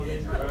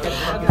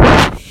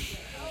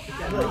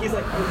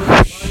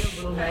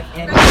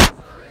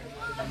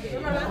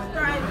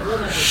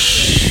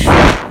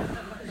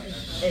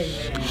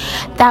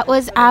That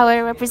was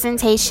our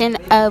representation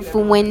of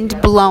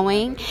wind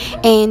blowing,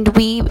 and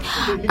we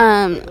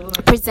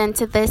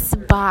presented this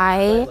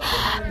by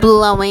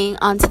blowing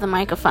onto the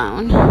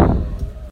microphone.